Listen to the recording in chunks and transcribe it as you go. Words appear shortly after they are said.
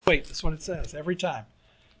Wait, that's what it says every time.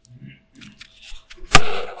 So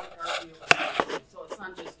it's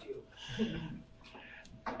not just you.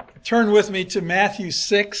 Turn with me to Matthew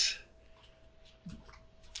 6,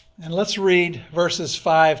 and let's read verses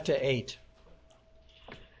 5 to 8.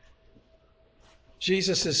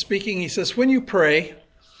 Jesus is speaking. He says, "When you pray,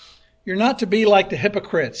 you're not to be like the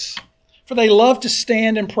hypocrites, for they love to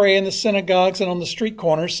stand and pray in the synagogues and on the street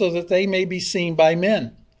corners so that they may be seen by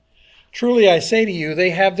men. Truly I say to you, they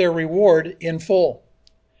have their reward in full.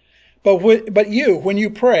 But you, when you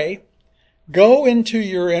pray, go into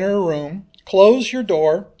your inner room, close your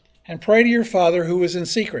door, and pray to your Father who is in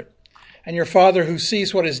secret. And your Father who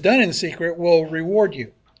sees what is done in secret will reward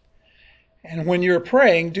you. And when you're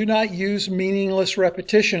praying, do not use meaningless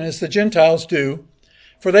repetition as the Gentiles do,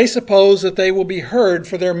 for they suppose that they will be heard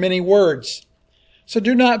for their many words. So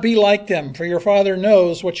do not be like them, for your Father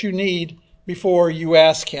knows what you need before you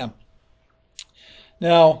ask him."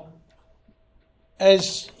 Now,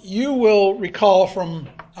 as you will recall from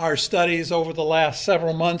our studies over the last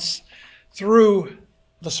several months through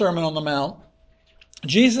the Sermon on the Mount,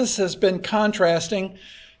 Jesus has been contrasting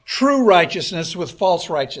true righteousness with false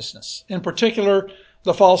righteousness, in particular,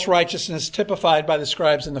 the false righteousness typified by the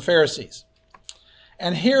scribes and the Pharisees.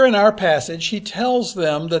 And here in our passage, he tells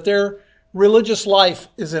them that their religious life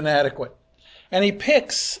is inadequate. And he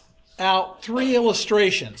picks out three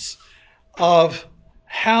illustrations of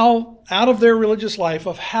how, out of their religious life,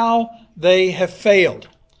 of how they have failed.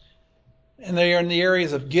 And they are in the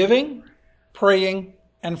areas of giving, praying,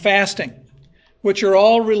 and fasting, which are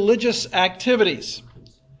all religious activities.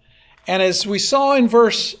 And as we saw in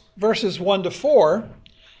verses 1 to 4,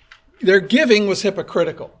 their giving was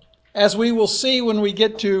hypocritical. As we will see when we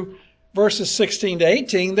get to verses 16 to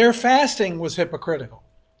 18, their fasting was hypocritical.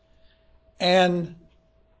 And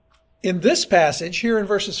in this passage, here in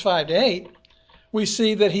verses 5 to 8, we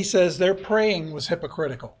see that he says their praying was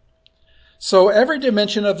hypocritical. So every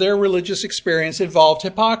dimension of their religious experience involved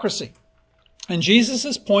hypocrisy. And Jesus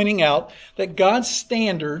is pointing out that God's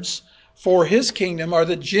standards for his kingdom are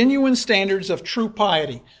the genuine standards of true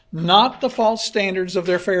piety, not the false standards of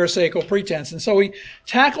their Pharisaical pretense. And so he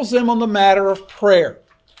tackles them on the matter of prayer.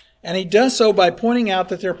 And he does so by pointing out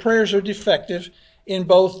that their prayers are defective in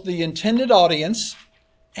both the intended audience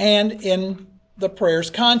and in the prayer's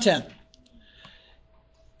content.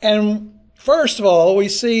 And first of all, we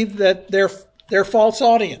see that their false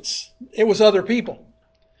audience, it was other people.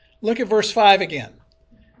 Look at verse 5 again.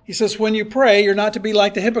 He says, "When you pray, you're not to be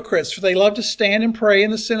like the hypocrites, for they love to stand and pray in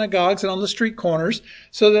the synagogues and on the street corners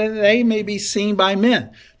so that they may be seen by men.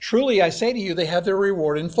 Truly, I say to you, they have their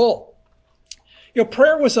reward in full."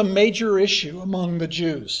 Prayer was a major issue among the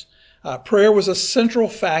Jews. Prayer was a central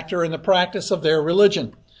factor in the practice of their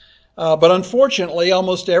religion. But unfortunately,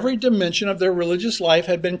 almost every dimension of their religious life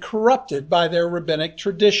had been corrupted by their rabbinic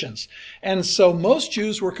traditions. And so most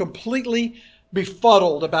Jews were completely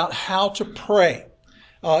befuddled about how to pray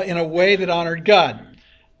in a way that honored God.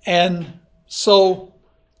 And so,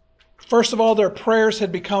 first of all, their prayers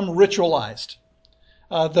had become ritualized.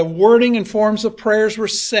 The wording and forms of prayers were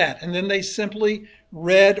set, and then they simply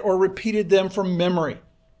read or repeated them from memory.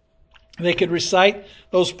 They could recite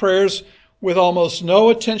those prayers with almost no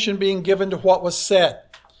attention being given to what was said.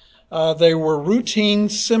 They were routine,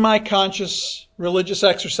 semi-conscious religious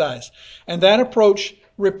exercise. And that approach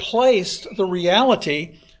replaced the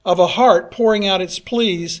reality of a heart pouring out its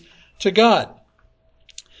pleas to God.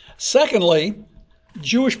 Secondly,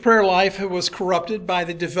 Jewish prayer life was corrupted by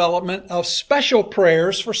the development of special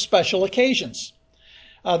prayers for special occasions.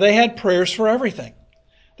 They had prayers for everything.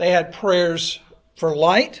 They had prayers for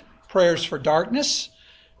light, prayers for darkness,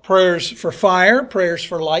 prayers for fire, prayers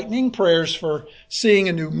for lightning, prayers for seeing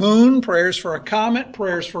a new moon, prayers for a comet,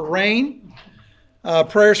 prayers for rain,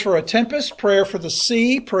 prayers for a tempest, prayer for the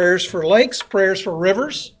sea, prayers for lakes, prayers for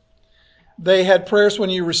rivers. They had prayers when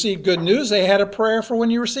you received good news. They had a prayer for when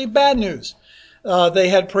you received bad news. They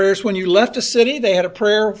had prayers when you left a city. They had a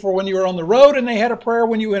prayer for when you were on the road, and they had a prayer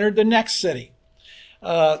when you entered the next city.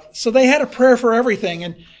 So they had a prayer for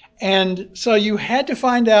everything. And so you had to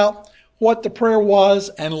find out what the prayer was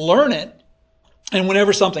and learn it. And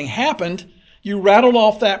whenever something happened, you rattled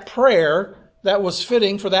off that prayer that was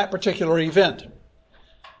fitting for that particular event.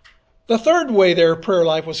 The third way their prayer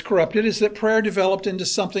life was corrupted is that prayer developed into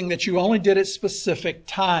something that you only did at specific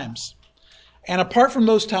times. And apart from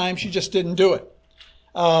those times, you just didn't do it.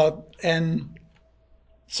 And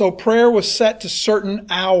so prayer was set to certain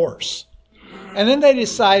hours. And then they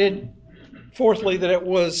decided, fourthly, that it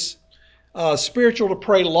was spiritual to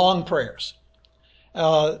pray long prayers.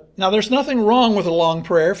 Now, there's nothing wrong with a long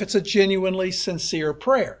prayer if it's a genuinely sincere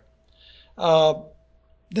prayer.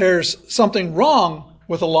 there's something wrong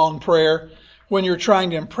with a long prayer when you're trying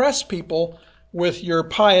to impress people with your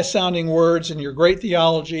pious-sounding words and your great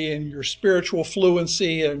theology and your spiritual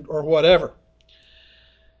fluency or whatever.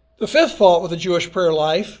 The fifth fault with the Jewish prayer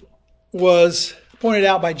life was pointed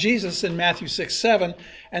out by Jesus in Matthew 6:7,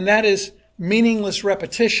 and that is meaningless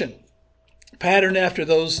repetition, patterned after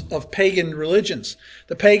those of pagan religions.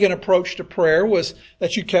 The pagan approach to prayer was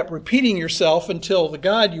that you kept repeating yourself until the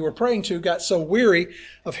God you were praying to got so weary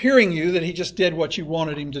of hearing you that he just did what you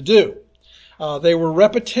wanted him to do. They were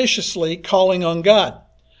repetitiously calling on God.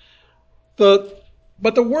 But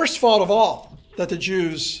the worst fault of all that the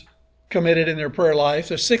Jews committed in their prayer life,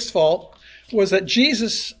 their sixth fault, was that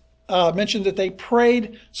Jesus mentioned that they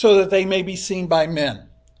prayed so that they may be seen by men,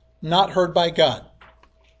 not heard by God.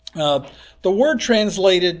 The word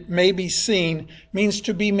translated may be seen means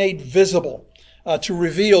to be made visible, to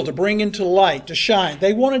reveal, to bring into light, to shine.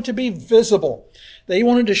 They wanted to be visible. They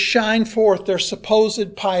wanted to shine forth their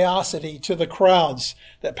supposed piosity to the crowds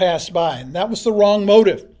that passed by. And that was the wrong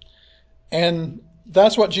motive. And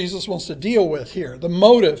that's what Jesus wants to deal with here, the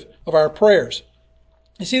motive of our prayers.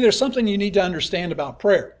 You see, there's something you need to understand about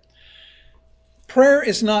prayer. Prayer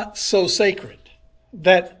is not so sacred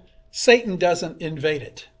that Satan doesn't invade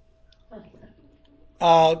it.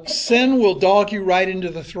 Sin will dog you right into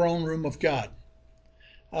the throne room of God.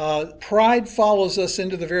 Pride follows us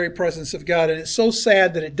into the very presence of God, and it's so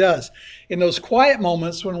sad that it does. In those quiet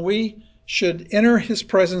moments when we should enter his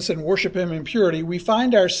presence and worship him in purity, we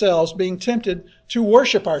find ourselves being tempted to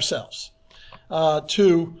worship ourselves,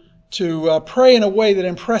 to pray in a way that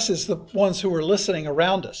impresses the ones who are listening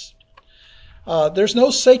around us. There's no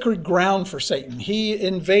sacred ground for Satan. He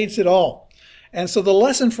invades it all. And so the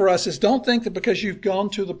lesson for us is don't think that because you've gone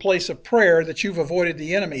to the place of prayer that you've avoided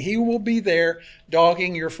the enemy. He will be there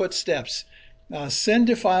dogging your footsteps. Sin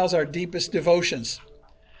defiles our deepest devotions.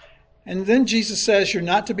 And then Jesus says you're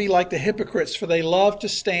not to be like the hypocrites, for they love to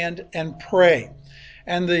stand and pray.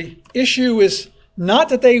 And the issue is not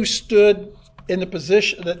that they stood in the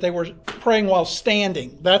position that they were praying while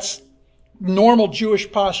standing. That's normal Jewish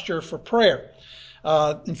posture for prayer.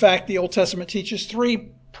 In fact, the Old Testament teaches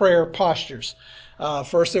three prayer postures.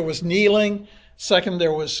 First, there was kneeling. Second,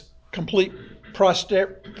 there was complete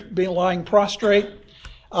lying prostrate.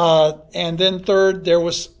 And then third, there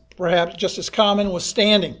was perhaps just as common was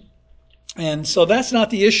standing. And so that's not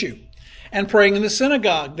the issue. And praying in the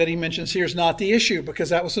synagogue that he mentions here is not the issue, because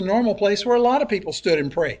that was a normal place where a lot of people stood and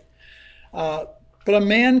prayed. But a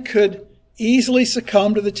man could easily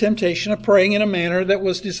succumb to the temptation of praying in a manner that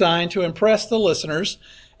was designed to impress the listeners,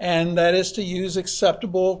 and that is to use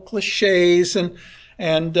acceptable cliches and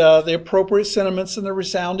the appropriate sentiments and the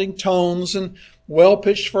resounding tones and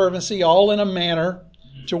well-pitched fervency, all in a manner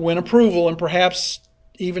to win approval and perhaps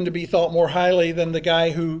even to be thought more highly than the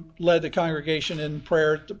guy who led the congregation in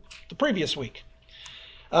prayer the previous week.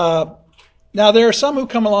 Now, there are some who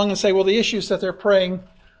come along and say, well, the issue is that they're praying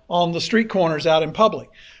on the street corners out in public.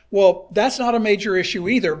 Well, that's not a major issue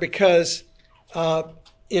either, because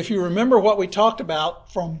if you remember what we talked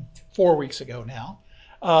about from 4 weeks ago now,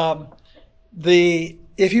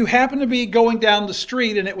 if you happen to be going down the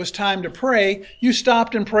street and it was time to pray, you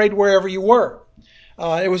stopped and prayed wherever you were.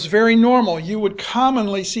 It was very normal. You would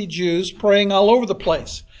commonly see Jews praying all over the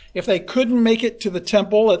place. If they couldn't make it to the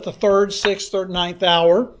temple at the 3rd, 6th, or 9th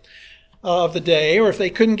hour of the day, or if they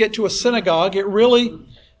couldn't get to a synagogue, it really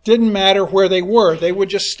didn't matter where they were. They would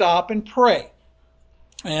just stop and pray.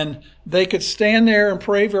 And they could stand there and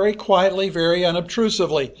pray very quietly, very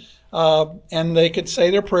unobtrusively. And they could say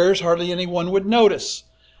their prayers, hardly anyone would notice.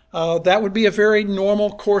 That would be a very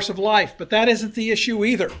normal course of life, but that isn't the issue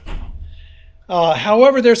either.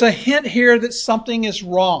 However, there's a hint here that something is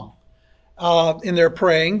wrong in their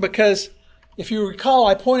praying, because if you recall,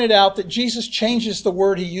 I pointed out that Jesus changes the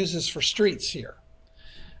word he uses for streets here.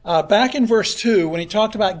 Back in verse 2, when he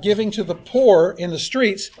talked about giving to the poor in the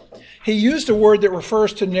streets, he used a word that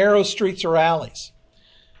refers to narrow streets or alleys.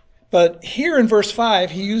 But here in verse 5,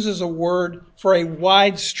 he uses a word for a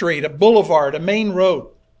wide street, a boulevard, a main road.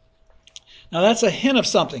 Now that's a hint of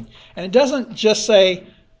something. And it doesn't just say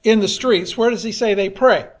in the streets. Where does he say they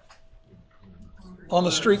pray? On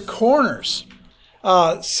the street corners.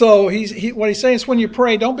 So what he's saying is when you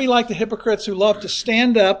pray, don't be like the hypocrites who love to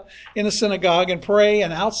stand up in the synagogue and pray,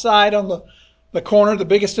 and outside on the corner, the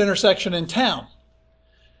biggest intersection in town.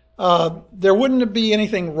 There wouldn't be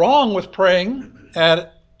anything wrong with praying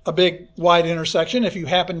at a big, wide intersection if you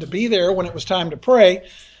happened to be there when it was time to pray,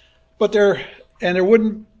 but there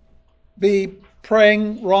wouldn't be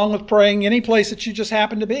wrong with praying any place that you just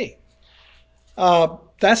happen to be.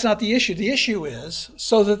 That's not the issue. The issue is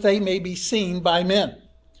so that they may be seen by men.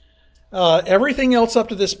 Everything else up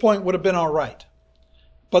to this point would have been all right.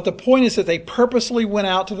 But the point is that they purposely went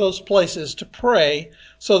out to those places to pray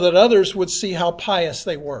so that others would see how pious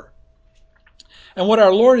they were. And what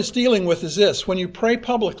our Lord is dealing with is this: when you pray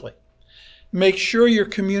publicly, make sure you're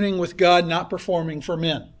communing with God, not performing for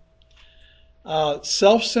men.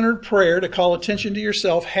 Self-centered prayer to call attention to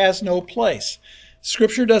yourself has no place.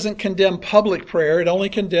 Scripture doesn't condemn public prayer. It only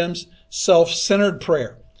condemns self-centered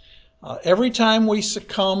prayer. Every time we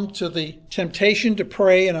succumb to the temptation to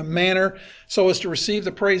pray in a manner so as to receive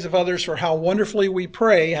the praise of others for how wonderfully we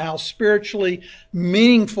pray, how spiritually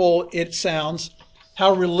meaningful it sounds,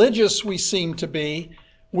 how religious we seem to be,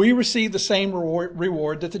 we receive the same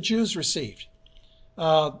reward that the Jews received.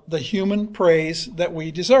 The human praise that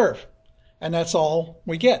we deserve. And that's all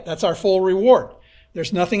we get. That's our full reward.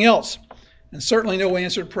 There's nothing else. And certainly no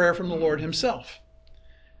answered prayer from the Lord himself.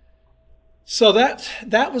 So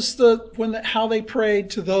that was how they prayed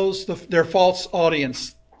to their false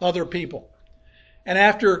audience, other people. And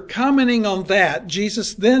after commenting on that,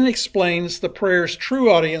 Jesus then explains the prayer's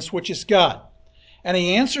true audience, which is God. And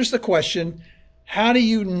he answers the question, how do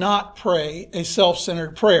you not pray a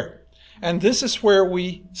self-centered prayer? And this is where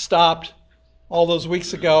we stopped all those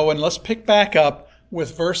weeks ago, and let's pick back up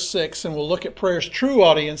with verse 6, and we'll look at prayer's true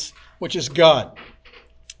audience, which is God.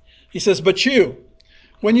 He says, but you,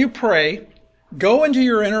 when you pray, go into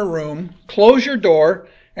your inner room, close your door,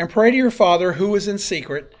 and pray to your Father who is in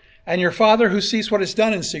secret, and your Father who sees what is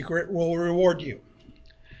done in secret will reward you.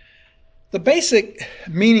 The basic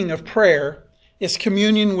meaning of prayer is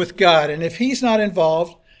communion with God, and if he's not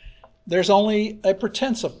involved, there's only a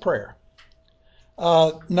pretense of prayer.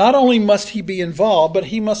 Not only must he be involved, but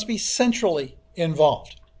he must be centrally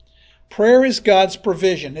involved. Prayer is God's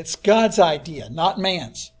provision. It's God's idea, not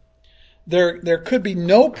man's. There could be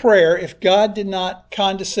no prayer if God did not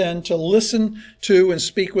condescend to listen to and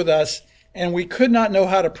speak with us, and we could not know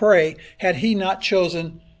how to pray had he not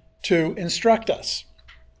chosen to instruct us.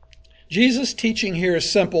 Jesus' teaching here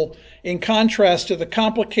is simple in contrast to the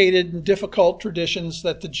complicated and difficult traditions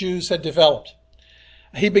that the Jews had developed.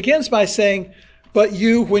 He begins by saying, but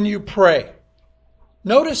you, when you pray.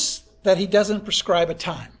 Notice that he doesn't prescribe a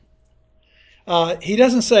time. He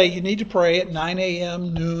doesn't say you need to pray at 9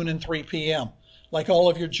 a.m., noon, and 3 p.m., like all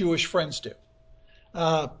of your Jewish friends do.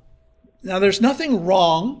 Now, there's nothing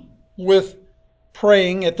wrong with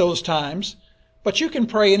praying at those times, but you can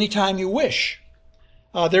pray anytime you wish.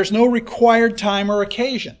 There's no required time or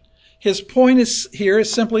occasion. His point is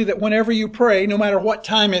simply that whenever you pray, no matter what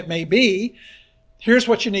time it may be, here's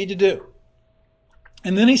what you need to do.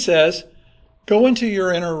 And then he says, go into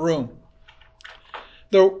your inner room.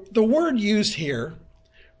 The word used here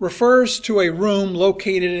refers to a room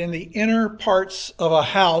located in the inner parts of a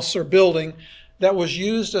house or building that was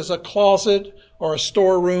used as a closet or a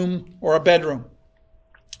storeroom or a bedroom.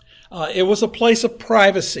 It was a place of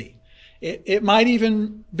privacy. It might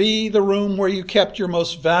even be the room where you kept your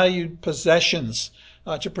most valued possessions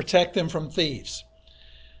to protect them from thieves.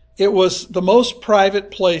 It was the most private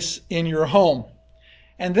place in your home.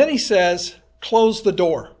 And then he says, close the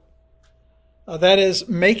door. That is,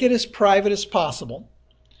 make it as private as possible.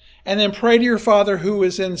 And then pray to your Father who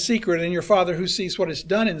is in secret, and your Father who sees what is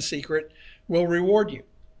done in secret will reward you.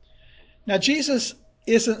 Now, Jesus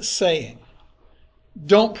isn't saying,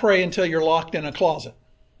 don't pray until you're locked in a closet.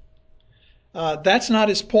 That's not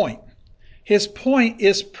his point. His point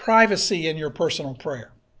is privacy in your personal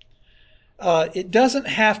prayer. It doesn't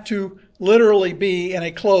have to literally be in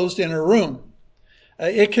a closed inner room.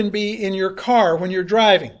 It can be in your car when you're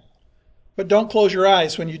driving. But don't close your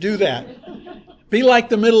eyes when you do that. Be like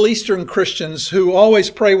the Middle Eastern Christians who always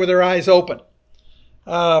pray with their eyes open.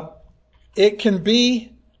 It can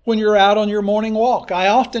be when you're out on your morning walk. I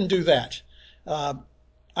often do that.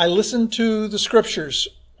 I listen to the scriptures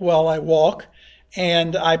while I walk,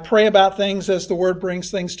 and I pray about things as the Word brings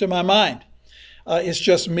things to my mind. It's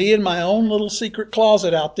just me in my own little secret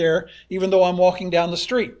closet out there, even though I'm walking down the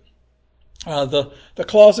street. The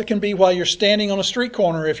closet can be while you're standing on a street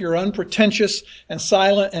corner if you're unpretentious and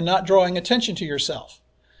silent and not drawing attention to yourself.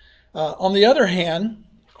 On the other hand,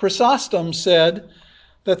 Chrysostom said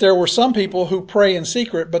that there were some people who pray in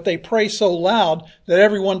secret, but they pray so loud that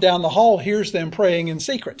everyone down the hall hears them praying in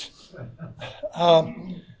secret.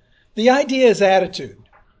 The idea is attitude.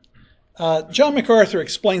 John MacArthur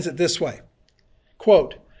explains it this way,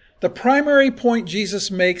 quote, the primary point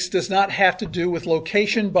Jesus makes does not have to do with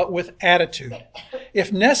location, but with attitude.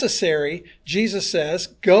 If necessary, Jesus says,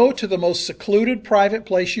 go to the most secluded private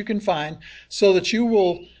place you can find so that you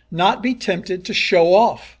will not be tempted to show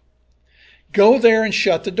off. Go there and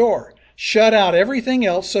shut the door. Shut out everything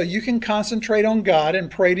else so you can concentrate on God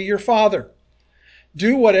and pray to your Father.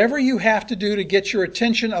 Do whatever you have to do to get your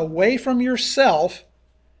attention away from yourself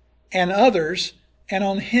and others and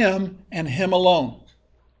on Him and Him alone."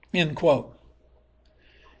 End quote.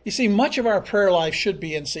 You see, much of our prayer life should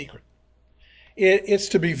be in secret. It's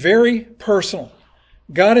to be very personal.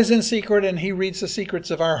 God is in secret and He reads the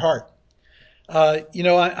secrets of our heart.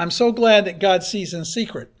 I'm so glad that God sees in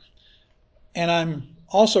secret. And I'm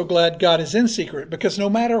also glad God is in secret, because no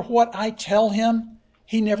matter what I tell Him,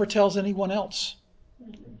 He never tells anyone else.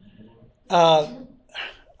 I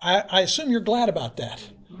assume you're glad about that.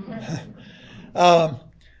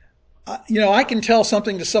 I can tell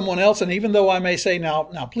something to someone else, and even though I may say, now,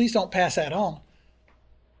 please don't pass that on,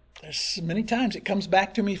 there's many times it comes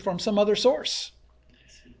back to me from some other source.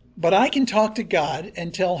 But I can talk to God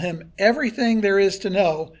and tell Him everything there is to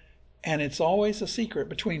know, and it's always a secret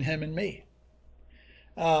between Him and me.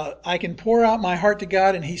 I can pour out my heart to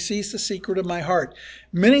God, and He sees the secret of my heart.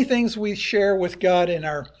 Many things we share with God in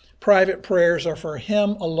our private prayers are for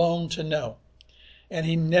Him alone to know, and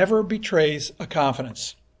He never betrays a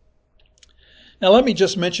confidence. Now, let me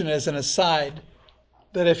just mention as an aside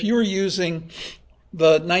that if you're using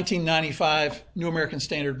the 1995 New American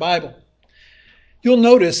Standard Bible, you'll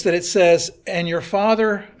notice that it says, "And your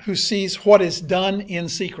Father who sees what is done in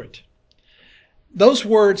secret." Those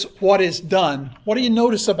words, "what is done," what do you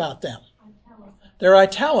notice about them? They're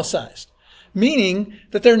italicized, meaning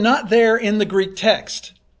that they're not there in the Greek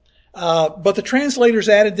text. But the translators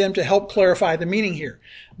added them to help clarify the meaning here.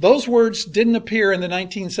 Those words didn't appear in the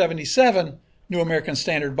 1977 New American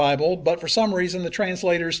Standard Bible, but for some reason the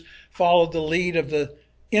translators followed the lead of the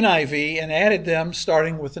NIV and added them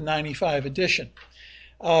starting with the 95 edition.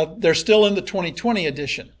 They're still in the 2020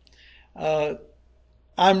 edition.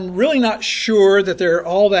 I'm really not sure that they're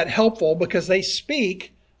all that helpful, because they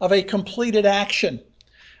speak of a completed action,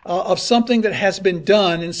 of something that has been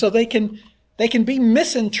done, and so they can be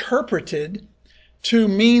misinterpreted to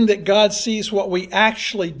mean that God sees what we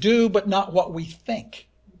actually do, but not what we think.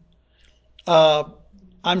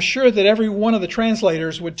 I'm sure that every one of the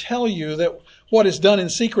translators would tell you that what is done in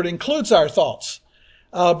secret includes our thoughts.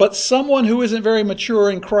 But someone who isn't very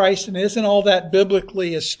mature in Christ and isn't all that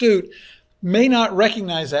biblically astute may not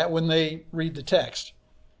recognize that when they read the text.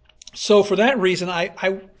 So for that reason, I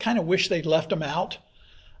kind of wish they'd left them out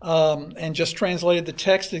and just translated the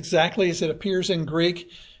text exactly as it appears in Greek,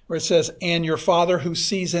 where it says, "And your Father who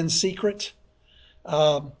sees in secret."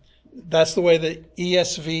 That's the way the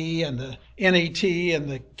ESV and the NET and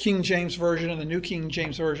the King James Version and the New King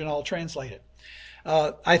James Version all translate it.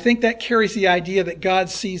 I think that carries the idea that God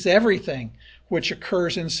sees everything which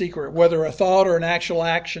occurs in secret, whether a thought or an actual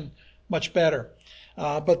action, much better.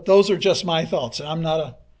 But those are just my thoughts, and I'm not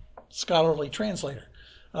a scholarly translator.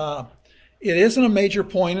 It isn't a major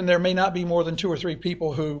point, and there may not be more than 2 or 3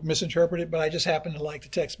 people who misinterpret it, but I just happen to like the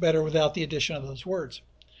text better without the addition of those words.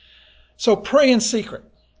 So pray in secret.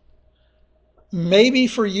 Maybe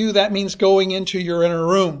for you that means going into your inner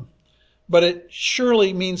room, but it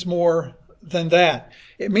surely means more than that.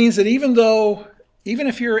 It means that even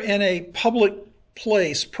if you're in a public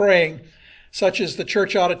place praying, such as the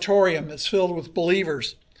church auditorium that's filled with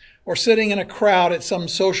believers, or sitting in a crowd at some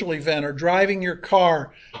social event, or driving your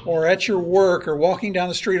car, or at your work, or walking down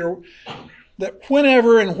the street, or that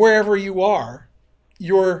whenever and wherever you are,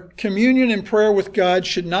 your communion and prayer with God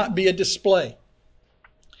should not be a display.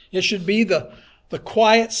 It should be the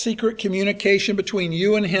quiet, secret communication between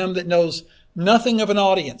you and Him that knows nothing of an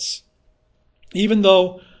audience, even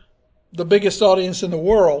though the biggest audience in the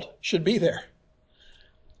world should be there.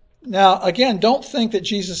 Now, again, don't think that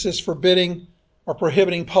Jesus is forbidding or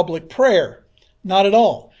prohibiting public prayer. Not at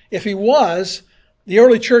all. If He was, the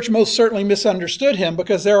early church most certainly misunderstood Him,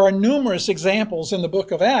 because there are numerous examples in the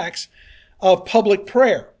book of Acts of public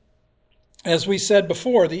prayer. As we said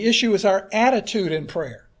before, the issue is our attitude in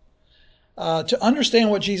prayer. To understand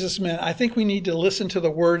what Jesus meant, I think we need to listen to the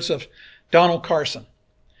words of Donald Carson.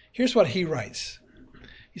 Here's what he writes.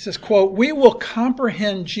 He says, quote, "We will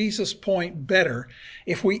comprehend Jesus' point better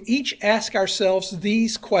if we each ask ourselves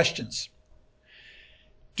these questions.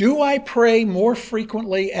 Do I pray more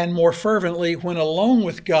frequently and more fervently when alone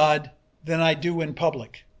with God than I do in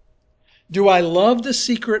public? Do I love the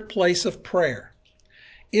secret place of prayer?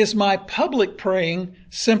 Is my public praying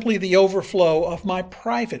simply the overflow of my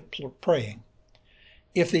private praying?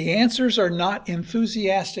 If the answers are not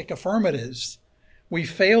enthusiastic affirmatives, we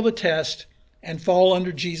fail the test and fall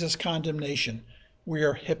under Jesus' condemnation. We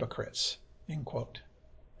are hypocrites." End quote.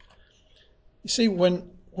 You see, when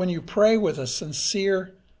you pray with a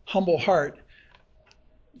sincere, humble heart,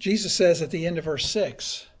 Jesus says at the end of verse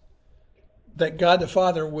 6, that God the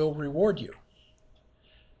Father will reward you.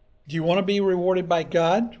 Do you want to be rewarded by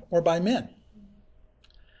God or by men?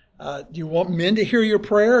 Do you want men to hear your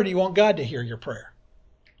prayer, or do you want God to hear your prayer?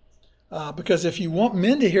 Because if you want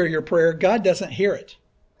men to hear your prayer, God doesn't hear it.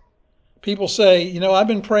 People say, I've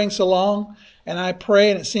been praying so long, and I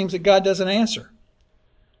pray, and it seems that God doesn't answer.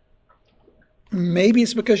 Maybe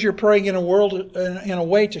it's because you're praying in a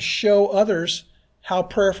way to show others how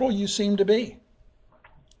prayerful you seem to be.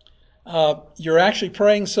 You're actually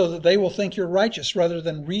praying so that they will think you're righteous rather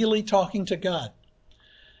than really talking to God.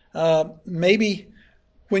 Maybe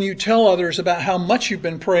when you tell others about how much you've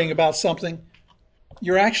been praying about something,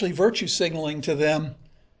 you're actually virtue signaling to them,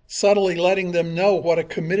 subtly letting them know what a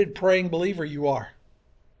committed praying believer you are.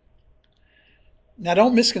 Now,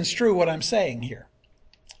 don't misconstrue what I'm saying here.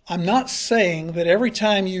 I'm not saying that every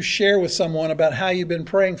time you share with someone about how you've been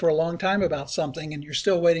praying for a long time about something and you're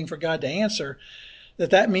still waiting for God to answer,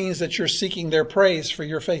 that means that you're seeking their praise for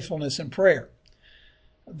your faithfulness in prayer.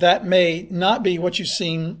 That may not be what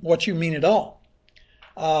you mean at all.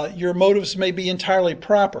 Your motives may be entirely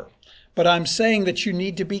proper, but I'm saying that you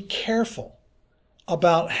need to be careful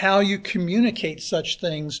about how you communicate such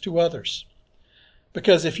things to others.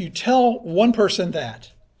 Because if you tell one person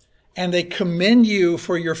that, and they commend you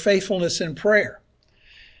for your faithfulness in prayer,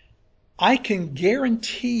 I can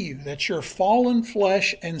guarantee you that your fallen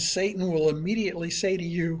flesh and Satan will immediately say to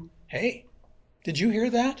you, "Hey, did you hear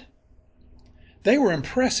that? They were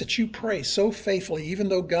impressed that you pray so faithfully even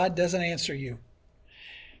though God doesn't answer you.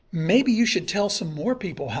 Maybe you should tell some more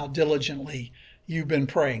people how diligently you've been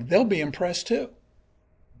praying. They'll be impressed too."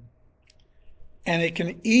 And it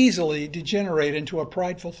can easily degenerate into a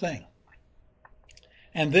prideful thing.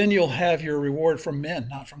 And then you'll have your reward from men,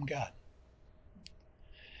 not from God.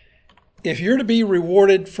 If you're to be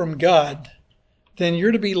rewarded from God, then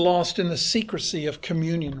you're to be lost in the secrecy of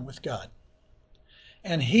communion with God.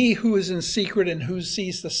 And he who is in secret and who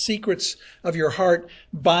sees the secrets of your heart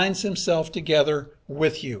binds himself together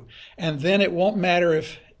with you. And then it won't matter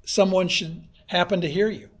if someone should happen to hear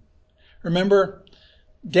you. Remember,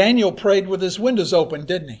 Daniel prayed with his windows open,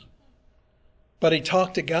 didn't he? But he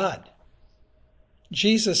talked to God.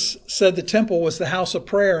 Jesus said the temple was the house of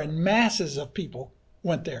prayer, and masses of people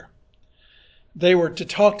went there. They were to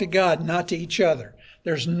talk to God, not to each other.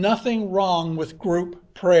 There's nothing wrong with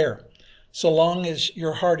group prayer, so long as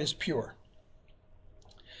your heart is pure.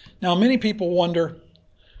 Now, many people wonder,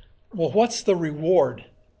 well, what's the reward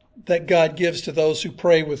that God gives to those who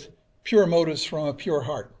pray with pure motives from a pure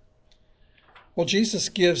heart? Well, Jesus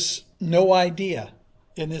gives no idea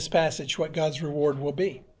in this passage what God's reward will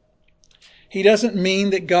be. He doesn't mean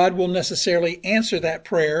that God will necessarily answer that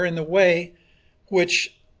prayer in the way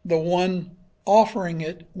which the one offering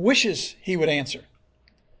it wishes he would answer.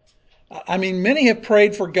 I mean, many have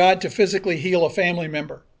prayed for God to physically heal a family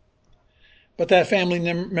member, but that family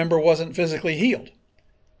member wasn't physically healed.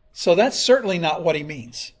 So that's certainly not what he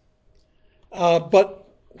means. But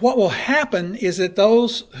what will happen is that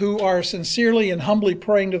those who are sincerely and humbly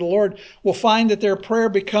praying to the Lord will find that their prayer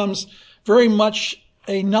becomes very much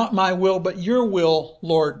a "not my will, but your will,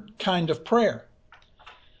 Lord" kind of prayer.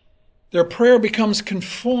 Their prayer becomes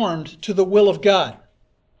conformed to the will of God.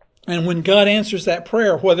 And when God answers that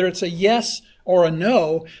prayer, whether it's a yes or a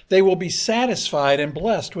no, they will be satisfied and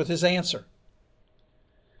blessed with his answer.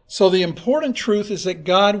 So the important truth is that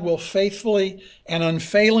God will faithfully and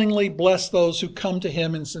unfailingly bless those who come to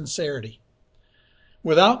him in sincerity.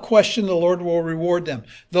 Without question, the Lord will reward them.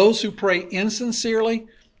 Those who pray insincerely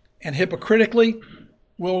and hypocritically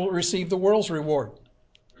will receive the world's reward.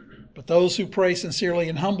 But those who pray sincerely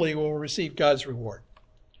and humbly will receive God's reward.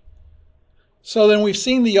 So then we've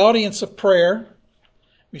seen the audience of prayer.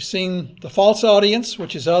 We've seen the false audience,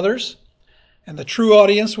 which is others, and the true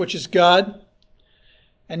audience, which is God.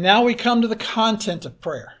 And now we come to the content of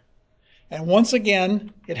prayer. And once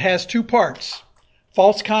again, it has two parts.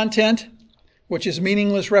 False content, which is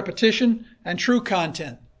meaningless repetition, and true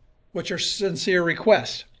content, which are sincere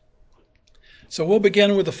requests. So we'll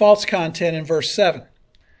begin with the false content in verse 7.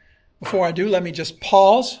 Before I do, let me just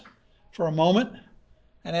pause for a moment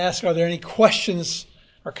and ask, are there any questions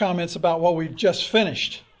or comments about what we've just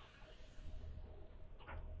finished?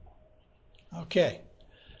 Okay.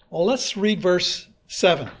 Well, let's read verse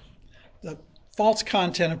 7, the false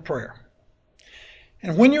content of prayer.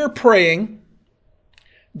 "And when you're praying,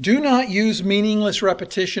 do not use meaningless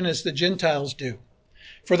repetition as the Gentiles do,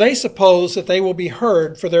 for they suppose that they will be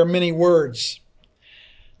heard for their many words."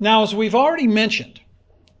 Now, as we've already mentioned,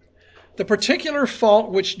 the particular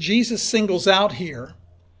fault which Jesus singles out here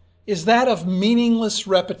is that of meaningless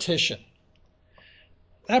repetition.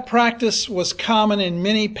 That practice was common in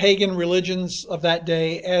many pagan religions of that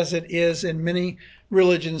day, as it is in many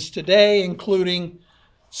religions today, including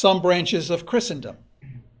some branches of Christendom.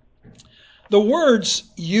 The words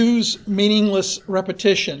use meaningless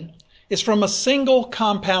repetition is from a single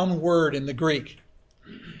compound word in the Greek.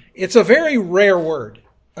 It's a very rare word,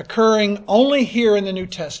 occurring only here in the New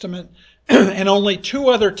Testament and only 2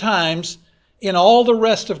 other times in all the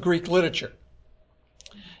rest of Greek literature.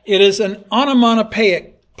 It is an onomatopoetic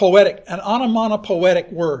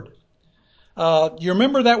word. You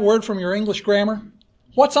remember that word from your English grammar?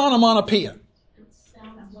 What's onomatopoeia?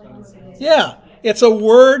 Yeah, it's a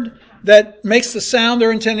word that makes the sound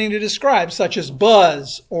they're intending to describe, such as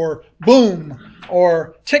buzz or boom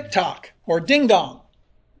or tick-tock or ding-dong.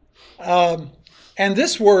 And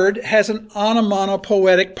this word has an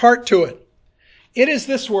onomatopoetic part to it. It is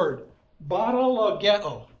this word,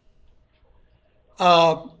 batalogeo,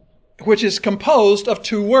 which is composed of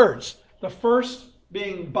 2 words. The first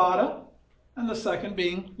being bata and the second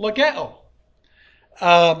being logeo.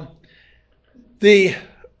 The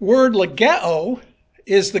word logeo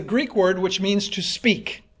is the Greek word which means to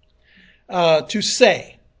speak, to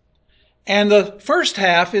say. And the first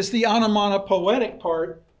half is the onomatopoetic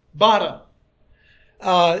part, bata.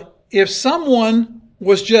 If someone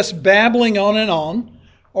was just babbling on and on,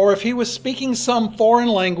 or if he was speaking some foreign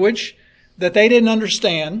language that they didn't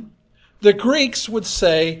understand, the Greeks would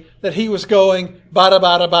say that he was going bada,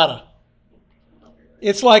 bada, bada.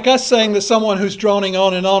 It's like us saying that someone who's droning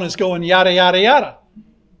on and on is going yada, yada, yada.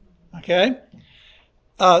 Okay?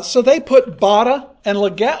 So they put bada and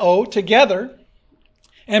logeo together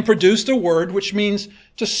and produced a word which means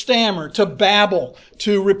to stammer, to babble,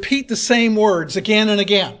 to repeat the same words again and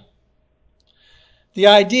again. The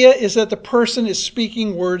idea is that the person is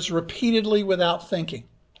speaking words repeatedly without thinking.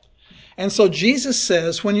 And so Jesus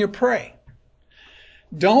says, when you pray,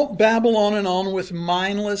 don't babble on and on with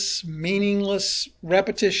mindless, meaningless,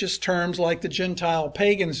 repetitious terms like the Gentile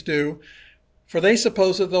pagans do, for they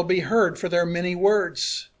suppose that they'll be heard for their many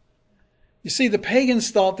words. You see, the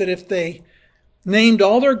pagans thought that if they named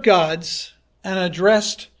all their gods and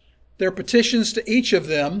addressed their petitions to each of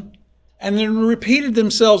them, and then repeated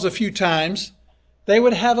themselves a few times, they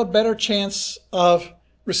would have a better chance of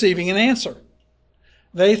receiving an answer.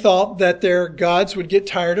 They thought that their gods would get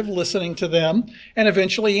tired of listening to them and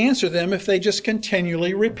eventually answer them if they just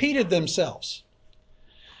continually repeated themselves.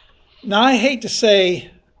 Now, I hate to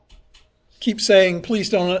keep saying, please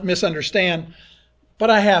don't misunderstand, but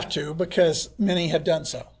I have to because many have done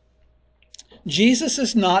so. Jesus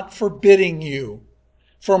is not forbidding you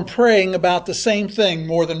from praying about the same thing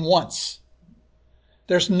more than once.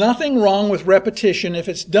 There's nothing wrong with repetition if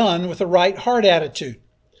it's done with the right heart attitude.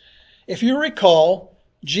 If you recall,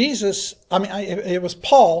 it was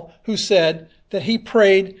Paul who said that he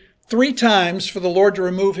prayed 3 times for the Lord to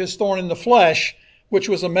remove his thorn in the flesh, which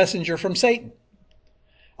was a messenger from Satan.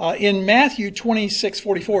 In Matthew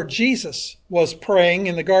 26:44, Jesus was praying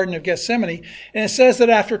in the Garden of Gethsemane, and it says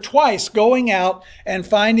that after twice going out and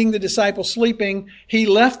finding the disciples sleeping, he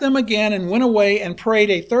left them again and went away and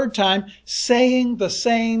prayed a 3rd time, saying the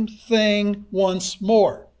same thing once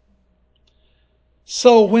more.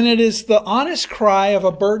 So when it is the honest cry of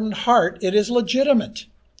a burdened heart, it is legitimate.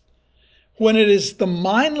 When it is the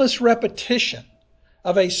mindless repetition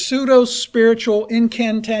of a pseudo-spiritual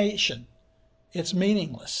incantation, it's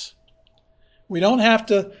meaningless. We don't have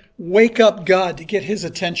to wake up God to get his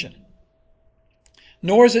attention.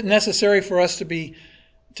 Nor is it necessary for us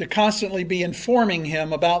to constantly be informing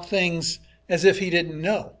him about things as if he didn't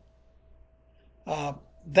know.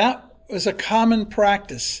 That was a common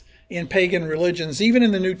practice in pagan religions, even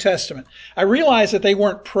in the New Testament. I realize that they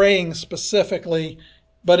weren't praying specifically,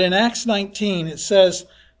 but in Acts 19 it says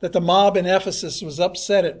that the mob in Ephesus was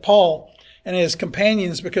upset at Paul and his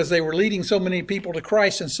companions because they were leading so many people to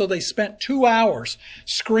Christ, and so they spent 2 hours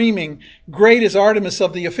screaming, "Great is Artemis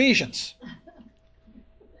of the Ephesians."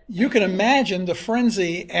 You can imagine the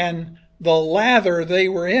frenzy and the lather they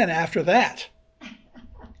were in after that.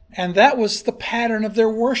 And that was the pattern of their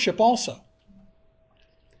worship also.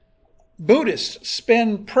 Buddhists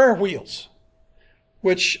spin prayer wheels,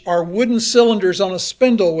 which are wooden cylinders on a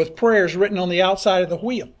spindle with prayers written on the outside of the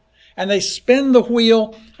wheel. And they spin the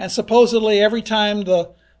wheel, and supposedly every time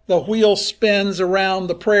the wheel spins around,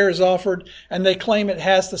 the prayer is offered, and they claim it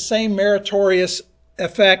has the same meritorious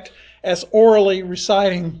effect as orally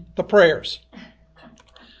reciting the prayers.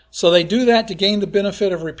 So they do that to gain the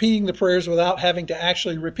benefit of repeating the prayers without having to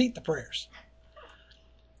actually repeat the prayers.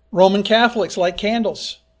 Roman Catholics light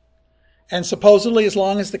candles, and supposedly as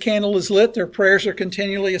long as the candle is lit, their prayers are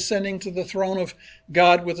continually ascending to the throne of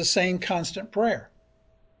God with the same constant prayer.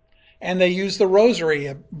 And they use the rosary,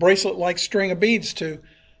 a bracelet-like string of beads, to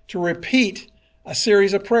repeat a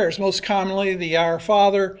series of prayers, most commonly the Our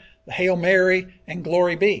Father, the Hail Mary, and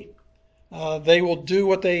Glory Be. They will do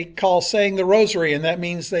what they call saying the rosary, and that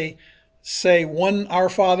means they say one Our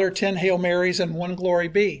Father, 10 Hail Marys, and one Glory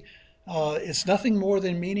Be. It's nothing more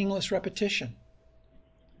than meaningless repetition.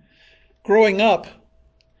 Growing up,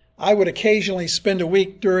 I would occasionally spend a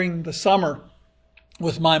week during the summer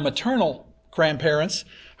with my maternal grandparents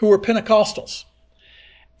who were Pentecostals.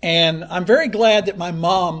 And I'm very glad that my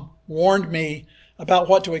mom warned me about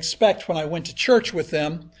what to expect when I went to church with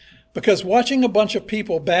them, because watching a bunch of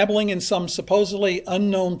people babbling in some supposedly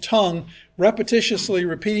unknown tongue, repetitiously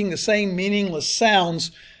repeating the same meaningless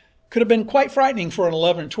sounds, could have been quite frightening for an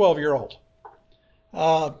 11 or 12-year-old.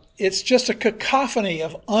 It's just a cacophony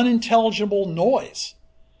of unintelligible noise.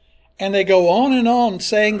 And they go on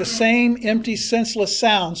saying the same empty, senseless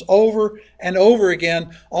sounds over and over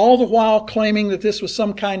again, all the while claiming that this was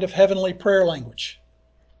some kind of heavenly prayer language.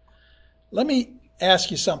 Let me ask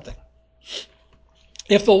you something.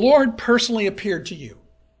 If the Lord personally appeared to you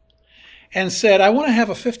and said, I want to have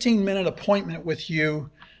a 15-minute appointment with you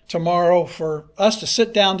tomorrow for us to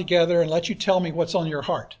sit down together and let you tell me what's on your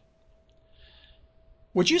heart,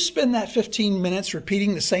 would you spend that 15 minutes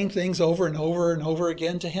repeating the same things over and over and over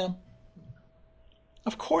again to him?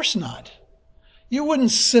 Of course not. You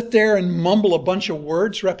wouldn't sit there and mumble a bunch of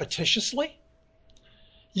words repetitiously.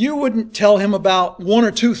 You wouldn't tell him about one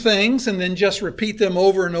or two things and then just repeat them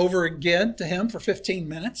over and over again to him for 15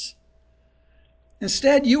 minutes.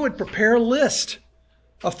 Instead, you would prepare a list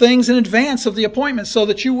of things in advance of the appointment so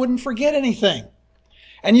that you wouldn't forget anything.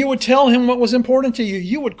 And you would tell him what was important to you.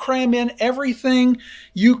 You would cram in everything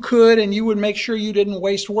you could, and you would make sure you didn't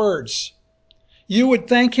waste words. You would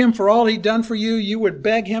thank him for all he'd done for you. You would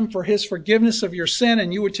beg him for his forgiveness of your sin,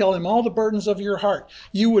 and you would tell him all the burdens of your heart.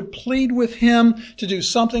 You would plead with him to do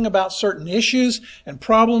something about certain issues and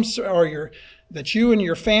problems that you and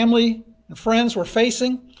your family and friends were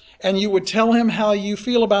facing, and you would tell him how you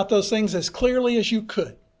feel about those things as clearly as you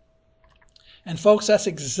could. And folks, that's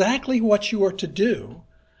exactly what you are to do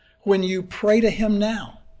when you pray to him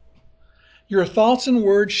now. Your thoughts and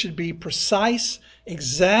words should be precise,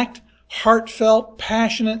 exact, heartfelt,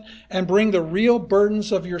 passionate, and bring the real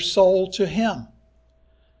burdens of your soul to him.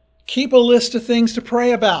 Keep a list of things to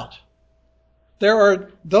pray about. There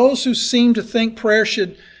are those who seem to think prayer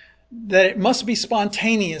that it must be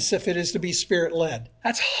spontaneous if it is to be Spirit-led.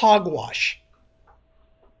 That's hogwash.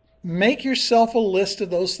 Make yourself a list of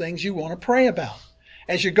those things you want to pray about.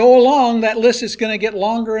 As you go along, that list is going to get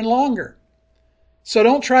longer and longer. So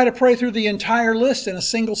don't try to pray through the entire list in a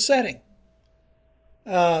single sitting.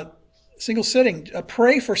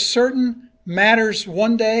 Pray for certain matters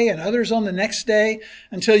one day and others on the next day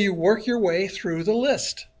until you work your way through the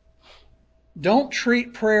list. Don't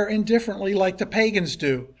treat prayer indifferently like the pagans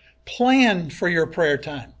do. Plan for your prayer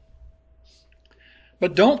time.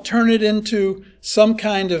 But don't turn it into some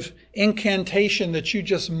kind of incantation that you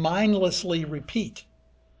just mindlessly repeat.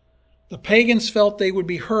 The pagans felt they would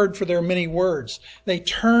be heard for their many words. They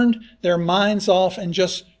turned their minds off and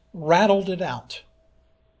just rattled it out.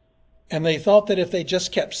 And they thought that if they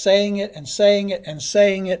just kept saying it and saying it and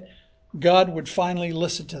saying it, God would finally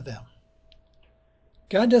listen to them.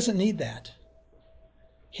 God doesn't need that.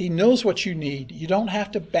 He knows what you need. You don't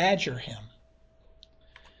have to badger him.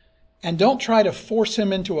 And don't try to force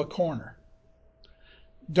him into a corner.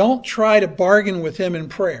 Don't try to bargain with him in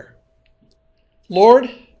prayer. Lord,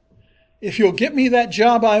 if you'll get me that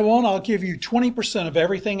job I want, I'll give you 20% of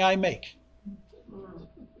everything I make.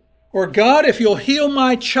 Or God, if you'll heal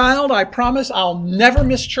my child, I promise I'll never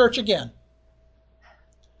miss church again.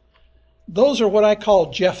 Those are what I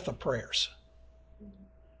call Jephthah prayers.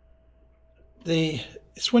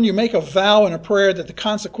 It's when you make a vow in a prayer that the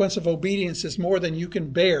consequence of obedience is more than you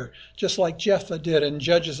can bear, just like Jephthah did in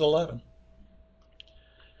Judges 11.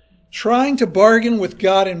 Trying to bargain with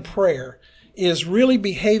God in prayer is really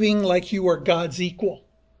behaving like you are God's equal.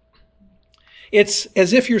 It's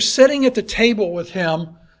as if you're sitting at the table with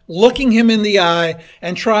him, looking him in the eye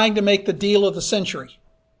and trying to make the deal of the century.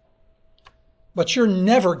 But you're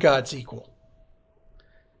never God's equal.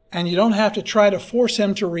 And you don't have to try to force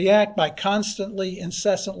him to react by constantly,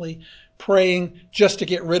 incessantly praying just to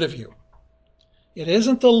get rid of you. It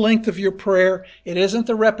isn't the length of your prayer. It isn't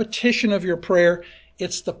the repetition of your prayer.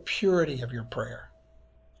 It's the purity of your prayer.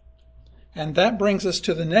 And that brings us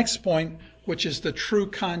to the next point, which is the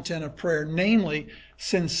true content of prayer, namely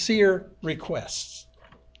sincere requests.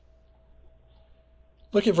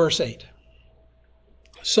 Look at verse 8.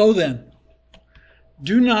 So then,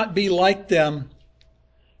 do not be like them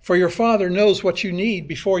For your Father knows what you need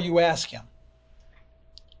before you ask Him.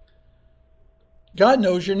 God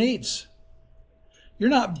knows your needs. You're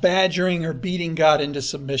not badgering or beating God into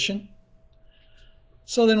submission.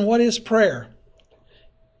 So then what is prayer?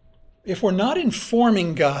 If we're not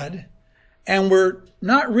informing God and we're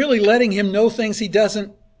not really letting Him know things He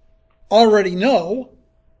doesn't already know,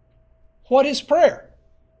 what is prayer?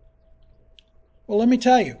 Well, let me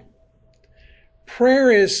tell you.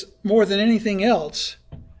 Prayer is, more than anything else,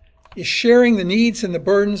 is sharing the needs and the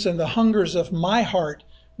burdens and the hungers of my heart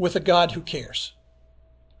with a God who cares.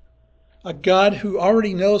 A God who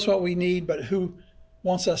already knows what we need, but who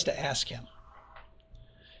wants us to ask Him.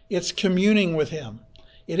 It's communing with Him.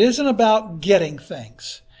 It isn't about getting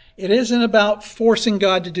things. It isn't about forcing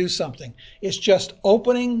God to do something. It's just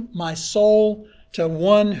opening my soul to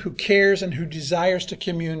one who cares and who desires to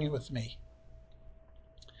commune with me.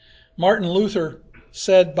 Martin Luther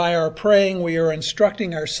said, by our praying we are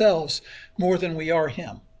instructing ourselves more than we are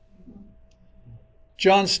Him.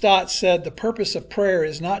 John Stott said, the purpose of prayer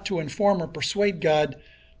is not to inform or persuade God,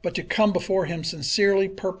 but to come before Him sincerely,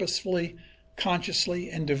 purposefully, consciously,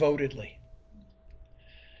 and devotedly.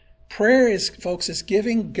 Prayer is, folks, is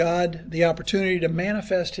giving God the opportunity to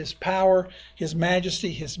manifest His power, His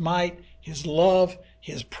majesty, His might, His love,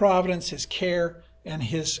 His providence, His care, and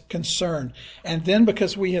His concern. And then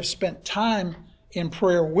because we have spent time in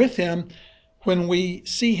prayer with Him, when we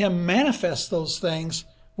see Him manifest those things,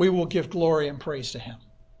 we will give glory and praise to Him.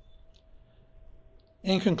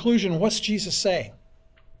 In conclusion, what's Jesus saying?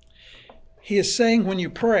 He is saying when you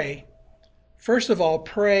pray, first of all,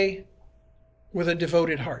 pray with a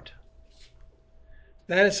devoted heart.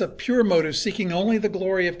 That is a pure motive, seeking only the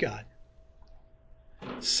glory of God.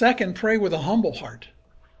 Second, pray with a humble heart,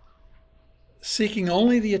 seeking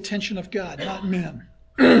only the attention of God, not men.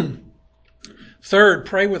 Third,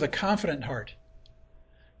 pray with a confident heart,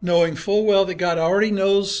 knowing full well that God already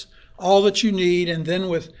knows all that you need, and then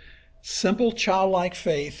with simple childlike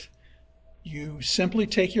faith, you simply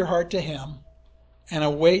take your heart to Him and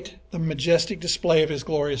await the majestic display of His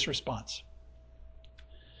glorious response.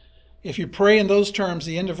 If you pray in those terms,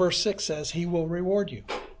 the end of verse 6 says, He will reward you.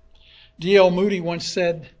 D.L. Moody once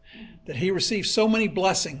said that he received so many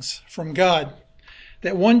blessings from God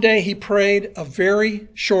that one day he prayed a very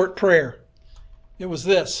short prayer. It was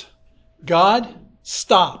this: God,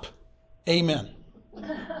 stop. Amen.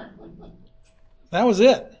 That was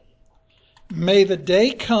it. May the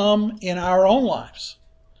day come in our own lives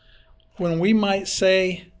when we might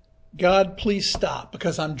say, God, please stop,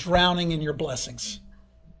 because I'm drowning in your blessings.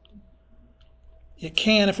 It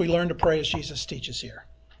can if we learn to pray as Jesus teaches here.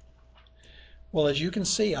 Well, as you can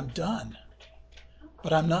see, I'm done.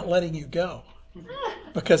 But I'm not letting you go.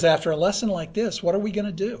 Because after a lesson like this, what are we going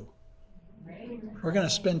to do? We're going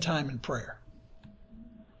to spend time in prayer.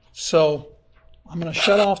 So I'm going to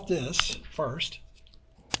shut off this first.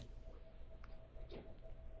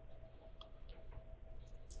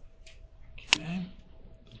 Okay.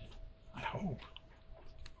 I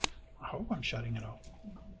hope I'm shutting it off.